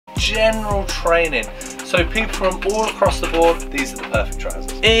general training. So people from all across the board, these are the perfect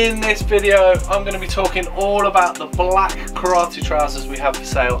trousers. In this video, I'm going to be talking all about the black karate trousers we have for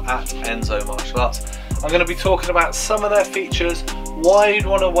sale at Enso Martial Arts. I'm going to be talking about some of their features, why you'd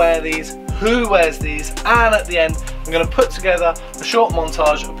want to wear these, who wears these, and at the end, I'm going to put together a short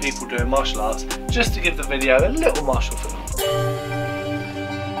montage of people doing martial arts, just to give the video a little martial feel.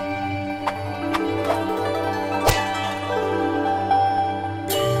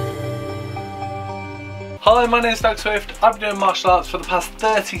 Hi, my name is Doug Swift. I've been doing martial arts for the past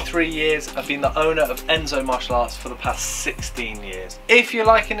 33 years. I've been the owner of Enso Martial Arts for the past 16 years. If you're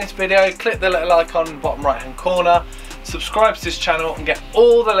liking this video, click the little icon in the bottom right hand corner, subscribe to this channel and get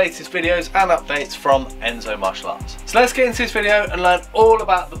all the latest videos and updates from Enso Martial Arts. So let's get into this video and learn all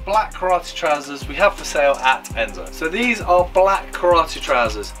about the black karate trousers we have for sale at Enso. So these are black karate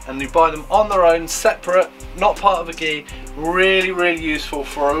trousers and you buy them on their own, separate, not part of a gi. Really useful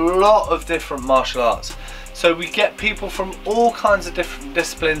for a lot of different martial arts. So we get people from all kinds of different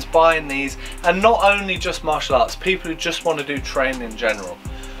disciplines buying these, and not only just martial arts, people who just want to do training in general.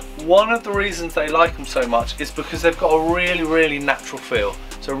 One of the reasons they like them so much is because they've got a really natural feel.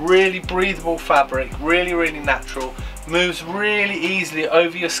 So really breathable fabric, really natural, moves really easily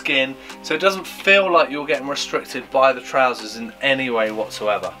over your skin, so it doesn't feel like you're getting restricted by the trousers in any way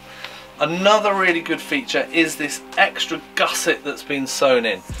whatsoever. Another really good feature is this extra gusset that's been sewn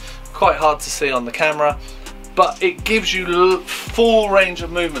in. Quite hard to see on the camera, but it gives you full range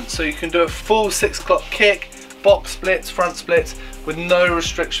of movement, so you can do a full 6 o'clock kick, box splits, front splits with no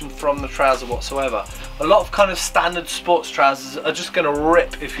restriction from the trouser whatsoever. A lot of kind of standard sports trousers are just going to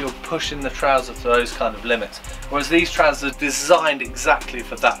rip if you're pushing the trouser to those kind of limits, whereas these trousers are designed exactly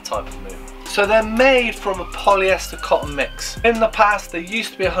for that type of movement. So they're made from a polyester cotton mix. In the past they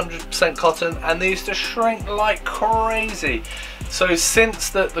used to be 100% cotton and they used to shrink like crazy. So since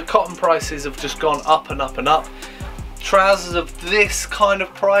the cotton prices have just gone up and up, trousers of this kind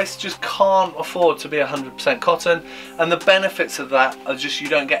of price just can't afford to be 100% cotton, and the benefits of that are just you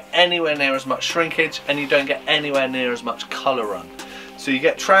don't get anywhere near as much shrinkage and you don't get anywhere near as much colour run. So you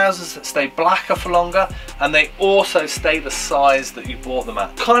get trousers that stay blacker for longer, and they also stay the size that you bought them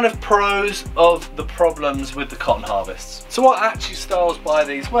at. Kind of pros of the problems with the cotton harvests. So what actually styles buy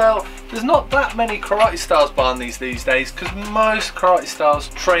these? Well, there's not that many karate styles buying these days, because most karate styles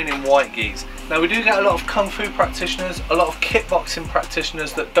train in white gis. Now we do get a lot of kung fu practitioners, a lot of kickboxing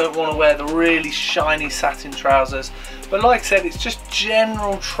practitioners that don't want to wear the really shiny satin trousers, but like I said, it's just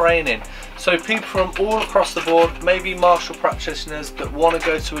general training. So people from all across the board, maybe martial practitioners that want to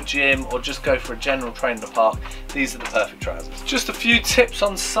go to a gym or just go for a general train in the park, these are the perfect trousers. Just a few tips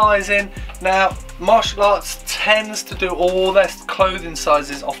on sizing. Now, martial arts tends to do all their clothing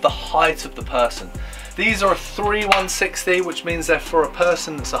sizes off the height of the person. These are a 3/160, which means they're for a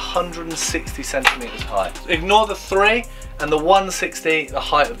person that's 160 centimeters high. Ignore the 3 and the 160, the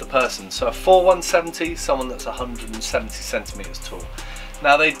height of the person. So a 4/170, someone that's 170 centimeters tall.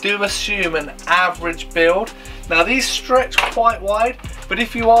 Now they do assume an average build. Now these stretch quite wide, but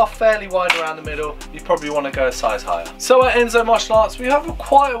if you are fairly wide around the middle, you probably want to go a size higher. So at Enso Martial Arts, we have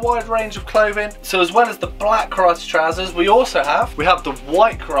quite a wide range of clothing. So as well as the black karate trousers, we have the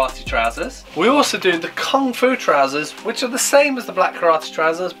white karate trousers. We also do the kung fu trousers, which are the same as the black karate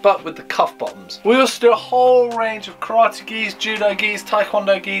trousers, but with the cuff bottoms. We also do a whole range of karate gis, judo gis,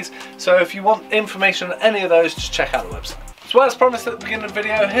 taekwondo gis. So if you want information on any of those, just check out the website. So as promised at the beginning of the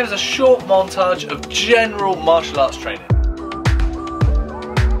video, here's a short montage of general martial arts training.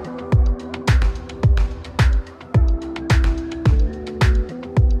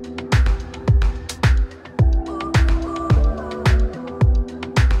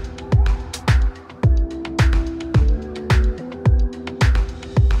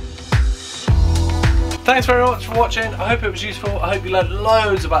 Thanks very much for watching. I hope it was useful. I hope you learned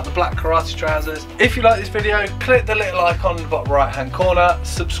loads about the black karate trousers. If you like this video, click the little icon in the bottom right hand corner,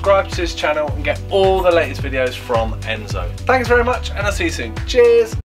 subscribe to this channel and get all the latest videos from Enso. Thanks very much and I'll see you soon. Cheers!